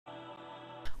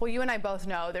Well, you and I both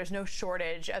know there's no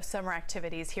shortage of summer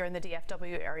activities here in the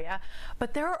DFW area,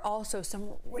 but there are also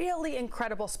some really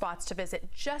incredible spots to visit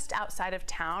just outside of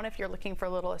town if you're looking for a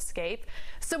little escape.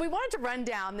 So we wanted to run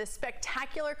down this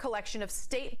spectacular collection of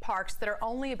state parks that are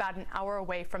only about an hour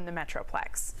away from the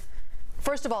Metroplex.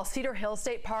 First of all, Cedar Hill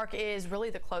State Park is really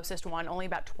the closest one, only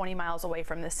about 20 miles away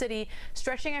from the city,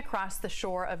 stretching across the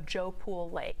shore of Joe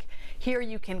Pool Lake. Here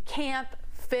you can camp,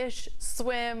 fish,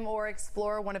 swim, or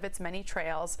explore one of its many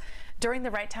trails. During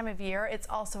the right time of year, it's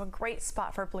also a great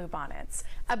spot for bluebonnets.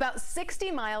 About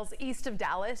 60 miles east of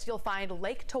Dallas, you'll find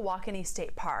Lake Tawakoni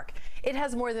State Park. It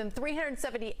has more than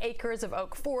 370 acres of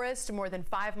oak forest, more than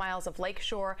 5 miles of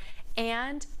lakeshore,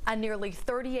 and a nearly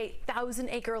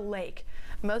 38,000-acre lake.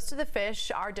 Most of the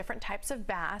fish are different types of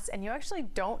bass, and you actually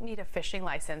don't need a fishing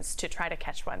license to try to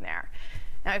catch one there.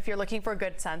 Now, if you're looking for a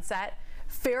good sunset,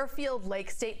 Fairfield Lake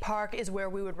State Park is where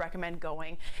we would recommend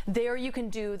going. There you can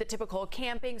do the typical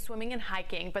camping, swimming, and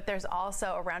hiking, but there's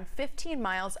also around 15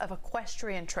 miles of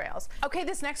equestrian trails. Okay,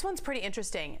 this next one's pretty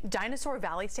interesting. Dinosaur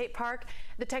Valley State Park.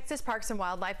 The Texas Parks and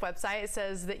Wildlife website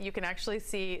says that you can actually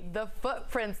see the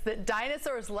footprints that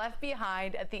dinosaurs left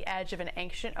behind at the edge of an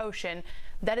ancient ocean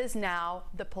that is now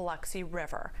the Paluxy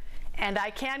River. And I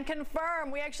can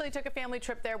confirm, we actually took a family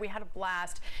trip there. We had a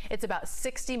blast. It's about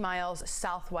 60 miles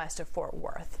southwest of Fort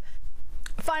Worth.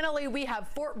 Finally, we have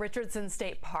Fort Richardson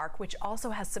State Park, which also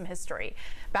has some history.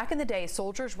 Back in the day,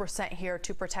 soldiers were sent here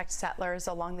to protect settlers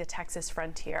along the Texas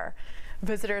frontier.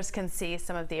 Visitors can see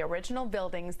some of the original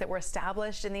buildings that were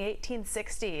established in the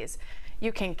 1860s.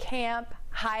 You can camp,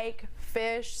 hike,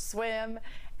 fish, swim,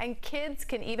 and kids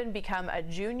can even become a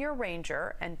junior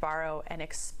ranger and borrow an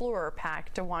explorer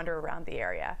pack to wander around the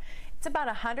area. It's about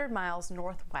 100 miles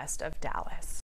northwest of Dallas.